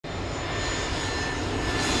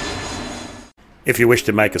If you wish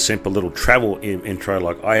to make a simple little travel intro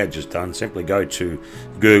like I had just done, simply go to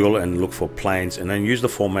Google and look for planes and then use the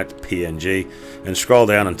format PNG and scroll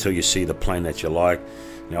down until you see the plane that you like.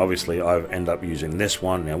 Now obviously I end up using this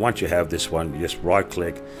one. Now once you have this one, you just right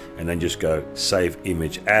click and then just go save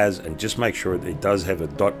image as, and just make sure it does have a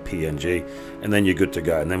 .png, and then you're good to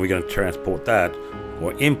go. And then we're going to transport that,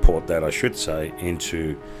 or import that I should say,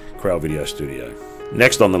 into Corel VideoStudio.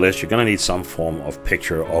 Next on the list, you're going to need some form of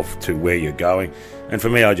picture of to where you're going, and for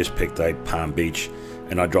me I just picked a Palm Beach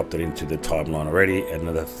and I dropped it into the timeline already. And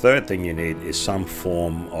the third thing you need is some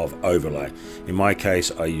form of overlay. In my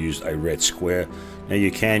case I used a red square. Now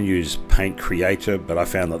you can use Paint Creator, but I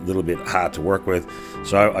found that a little bit hard to work with,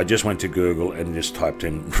 so I just went to Google and just typed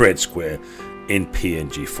in red square in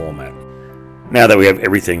PNG format. Now that we have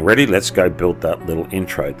everything ready, let's go build that little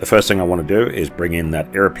intro. The first thing I want to do is bring in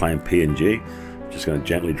that airplane PNG. Just going to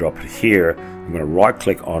gently drop it here. I'm going to right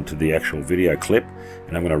click onto the actual video clip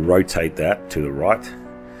and I'm going to rotate that to the right,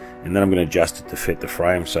 and then I'm going to adjust it to fit the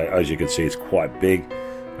frame. So as you can see, it's quite big.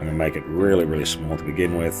 I'm going to make it really small to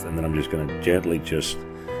begin with, and then I'm just going to gently just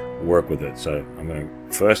work with it. So I'm going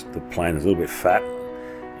to, first the plane is a little bit fat,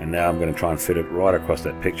 and now I'm going to try and fit it right across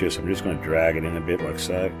that picture. So I'm just going to drag it in a bit like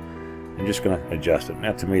so. I'm just going to adjust it.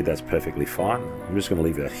 Now to me that's perfectly fine. I'm just going to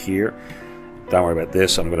leave that here. Don't worry about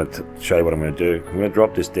this. I'm going to show you what I'm going to do. I'm going to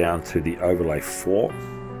drop this down to the overlay 4.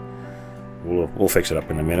 We'll fix it up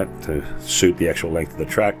in a minute to suit the actual length of the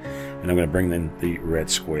track, and I'm going to bring in the red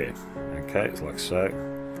square. Okay, it's like so.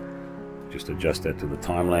 Just adjust that to the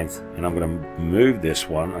time length, and I'm going to move this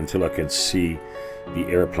one until I can see the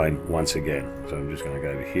airplane once again. So I'm just going to go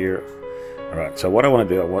over here. Alright, so what I want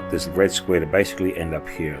to do, I want this red square to basically end up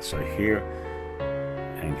here. So here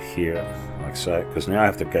and here, like so, because now I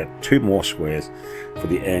have to get 2 more squares for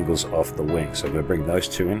the angles of the wing. So I'm going to bring those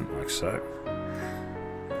 2 in, like so.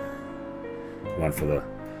 One for the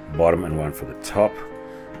bottom and one for the top.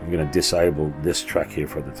 I'm going to disable this track here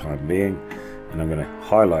for the time being, and I'm going to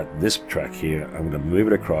highlight this track here. I'm going to move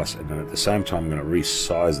it across, and then at the same time I'm going to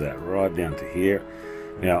resize that right down to here.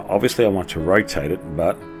 Now obviously I want to rotate it,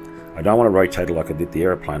 but I don't want to rotate it like I did the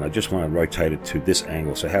airplane. I just want to rotate it to this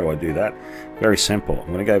angle. So how do I do that? Very simple. I'm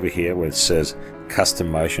going to go over here where it says custom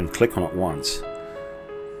motion, click on it once,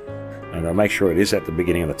 and I'll make sure it is at the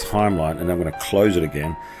beginning of the timeline, and I'm going to close it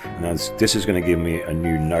again, and this is going to give me a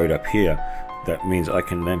new node up here. That means I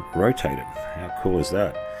can then rotate it. How cool is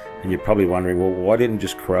that? And you're probably wondering, well, why didn't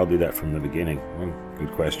just Corel do that from the beginning? Well,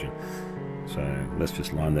 good question. So let's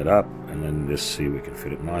just line that up and then just see if we can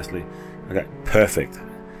fit it nicely. Okay, perfect.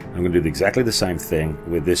 I'm going to do exactly the same thing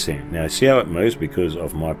with this end. Now see how it moves because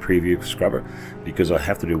of my preview scrubber? Because I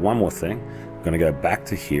have to do one more thing. I'm going to go back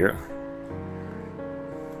to here,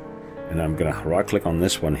 and I'm going to right click on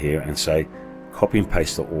this one here and say copy and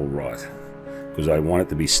paste to all right, because I want it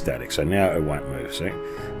to be static. So now it won't move. See?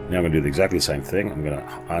 Now I'm going to do exactly the same thing. I'm going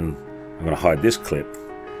to hide this clip,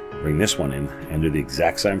 bring this one in, and do the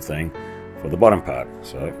exact same thing for the bottom part.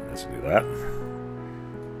 So let's do that.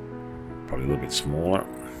 Probably a little bit smaller.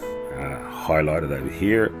 Highlight it over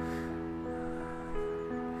here.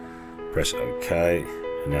 Press OK,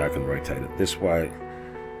 and now I can rotate it this way,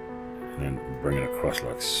 and then bring it across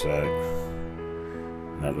like so.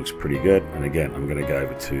 And that looks pretty good. And again, I'm going to go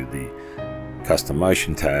over to the Custom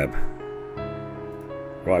Motion tab.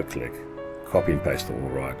 Right click, copy and paste to all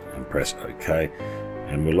right, and press OK,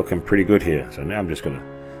 and we're looking pretty good here. So now I'm just going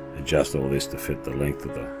to adjust all this to fit the length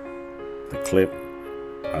of the clip,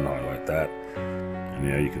 unhighlight that, and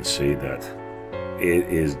now you can see that it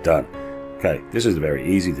is done. Okay, this is very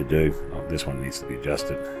easy to do. Oh, this one needs to be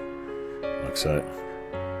adjusted like so.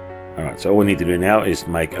 Alright, so all we need to do now is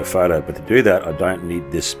make a photo, but to do that I don't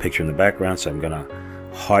need this picture in the background, so I'm going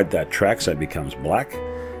to hide that track so it becomes black.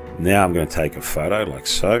 Now I'm going to take a photo like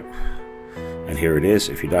so, and here it is.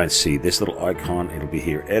 If you don't see this little icon, it'll be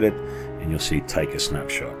here, edit, and you'll see take a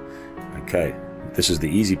snapshot. Okay, this is the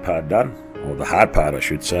easy part done, or the hard part I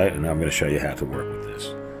should say, and now I'm going to show you how to work with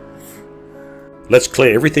this. Let's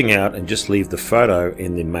clear everything out and just leave the photo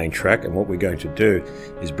in the main track, and what we're going to do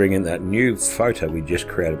is bring in that new photo we just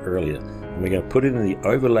created earlier, and we're going to put it in the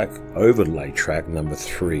overlay track number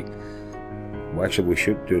 3. Well, actually we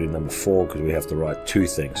should do it in number 4 because we have to write 2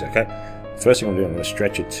 things. Okay, first thing I'm going to do, I'm going to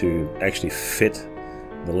stretch it to actually fit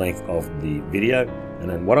the length of the video, and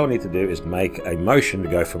then what I need to do is make a motion to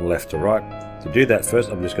go from left to right. To do that, first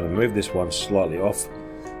I'm just going to move this one slightly off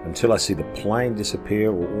until I see the plane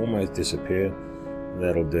disappear or almost disappear.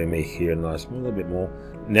 That'll do me here nice, a little bit more.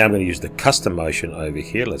 Now I'm going to use the custom motion over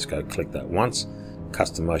here. Let's go click that once,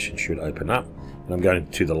 custom motion should open up. And I'm going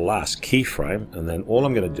to the last keyframe, and then all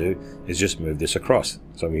I'm going to do is just move this across.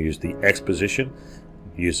 So I'm going to use the X position,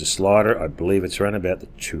 use the slider. I believe it's around about the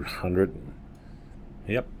 200.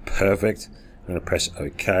 Yep, perfect. I'm going to press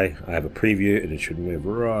OK. I have a preview and it should move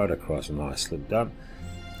right across. Nicely done.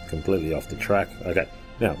 Completely off the track. Okay,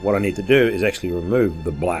 now what I need to do is actually remove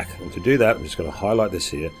the black. And to do that, I'm just going to highlight this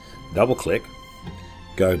here, double click,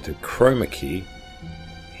 go to chroma key,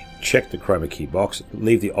 check the chroma key box,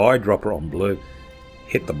 leave the eyedropper on blue,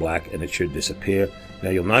 hit the black, and it should disappear. Now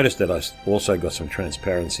you'll notice that I also got some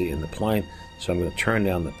transparency in the plane, so I'm going to turn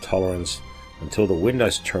down the tolerance until the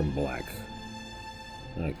windows turn black.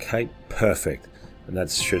 Okay, perfect. And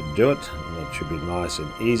that should do it. And that should be nice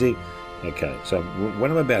and easy. Okay, so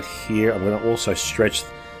when I'm about here, I'm going to also stretch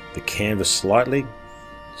the canvas slightly.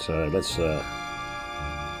 So let's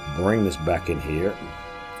bring this back in here.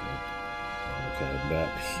 Okay,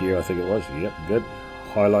 about here I think it was. Yep, good.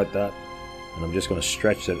 Highlight that. And I'm just going to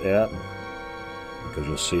stretch it out because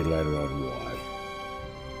you'll see later on why.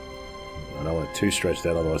 I don't want it too stretched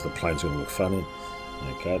out, otherwise the plane's going to look funny.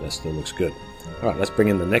 Okay, that still looks good. Alright, let's bring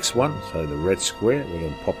in the next one. So the red square, we're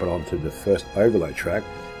going to pop it onto the first overlay track.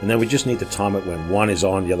 And then we just need to time it when one is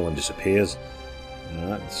on, the other one disappears.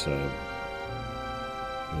 Alright, so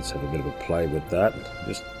let's have a bit of a play with that.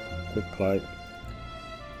 Just quick play.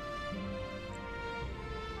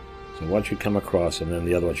 So one should come across and then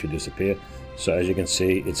the other one should disappear. So as you can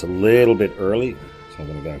see, it's a little bit early. So I'm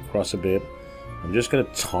going to go across a bit. I'm just going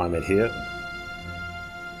to time it here.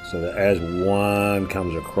 So that as one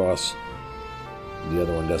comes across, the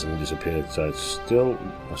other one doesn't disappear. So it's still,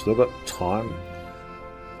 I've still got time.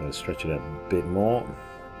 So stretch it out a bit more.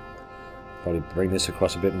 Probably bring this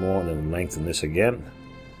across a bit more and then lengthen this again.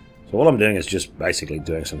 So all I'm doing is just basically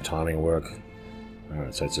doing some timing work.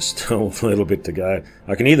 Alright, so it's just still a little bit to go.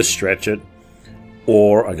 I can either stretch it,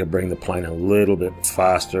 or I can bring the plane a little bit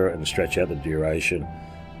faster and stretch out the duration.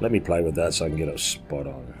 Let me play with that so I can get it spot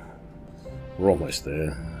on. We're almost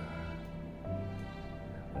there.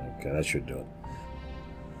 Okay, that should do it.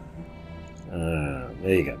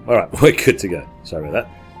 There you go. Alright, we're good to go. Sorry about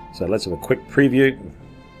that. So let's have a quick preview.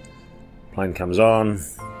 Plane comes on,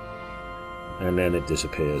 and then it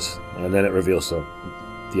disappears. And then it reveals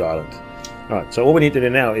the island. Alright, so all we need to do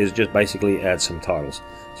now is just basically add some titles.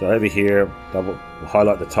 So over here,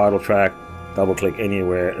 highlight the title track, double click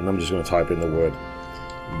anywhere, and I'm just going to type in the word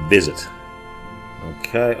visit.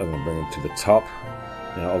 Okay, I'm going to bring it to the top.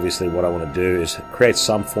 Now obviously what I want to do is create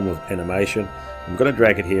some form of animation. I'm going to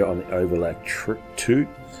drag it here on the overlay 2, and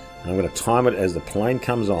I'm going to time it as the plane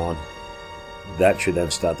comes on. That should then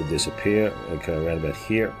start to disappear. Okay, around about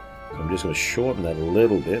here. So I'm just going to shorten that a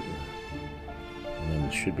little bit. And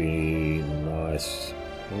it should be nice.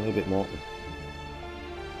 A little bit more.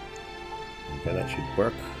 Okay, that should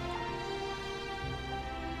work.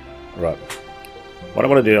 Right. What I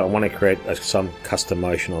want to do, I want to create some custom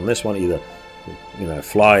motion on this one, either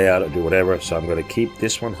fly out or do whatever. So I'm going to keep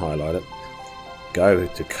this one highlighted, go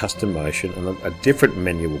to custom motion, and a different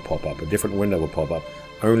menu will pop up, a different window will pop up,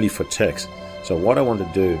 only for text. So what I want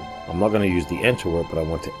to do, I'm not going to use the enter word, but I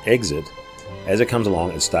want to exit. As it comes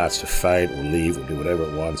along, it starts to fade or leave or do whatever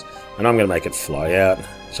it wants, and I'm going to make it fly out.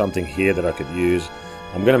 Something here that I could use.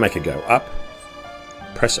 I'm going to make it go up.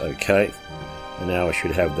 Press OK, and now I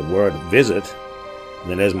should have the word visit.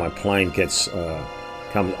 And then as my plane comes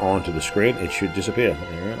onto the screen, it should disappear.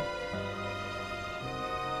 All right.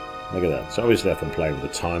 Look at that. So obviously I can play with the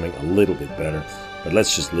timing a little bit better, but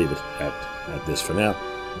let's just leave it at this for now.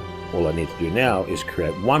 All I need to do now is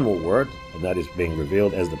create one more word, and that is being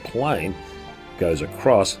revealed as the plane goes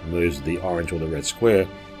across, moves the orange or the red square,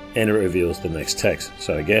 and it reveals the next text.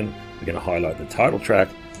 So again, we're going to highlight the title track,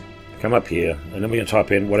 come up here, and then we're going to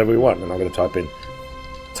type in whatever we want. And I'm going to type in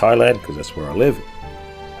Thailand, because that's where I live.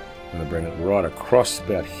 I'm going to bring it right across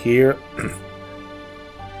about here.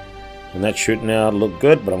 And that should now look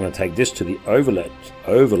good, but I'm going to take this to the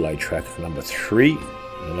overlay track number 3.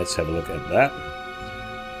 And let's have a look at that.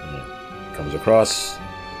 And it comes across,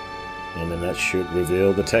 and then that should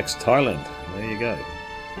reveal the text Thailand. There you go.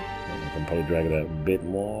 And I can probably drag it out a bit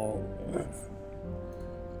more.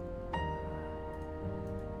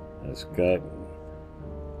 Let's go.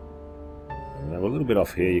 And a little bit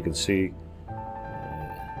off here, you can see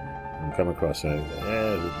come across. So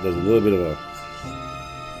there's a little bit of a.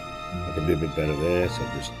 I can do a bit better there. So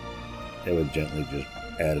just ever gently just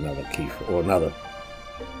add another key or another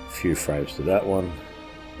few frames to that one.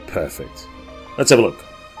 Perfect. Let's have a look.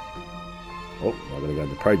 Oh, I'm going to go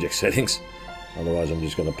into project settings. Otherwise, I'm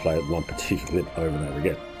just going to play one particular clip over and over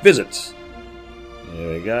again. Visits.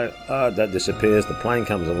 There we go. That disappears. The plane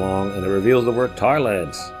comes along and it reveals the word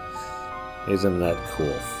Thailand. Isn't that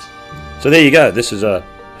cool? So there you go. This is a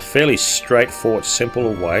fairly straightforward,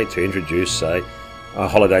 simple way to introduce, say, a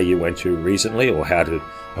holiday you went to recently, or how to.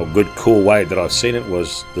 A good, cool way that I've seen it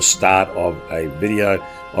was the start of a video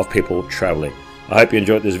of people traveling. I hope you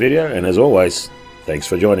enjoyed this video, and as always, thanks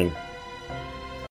for joining.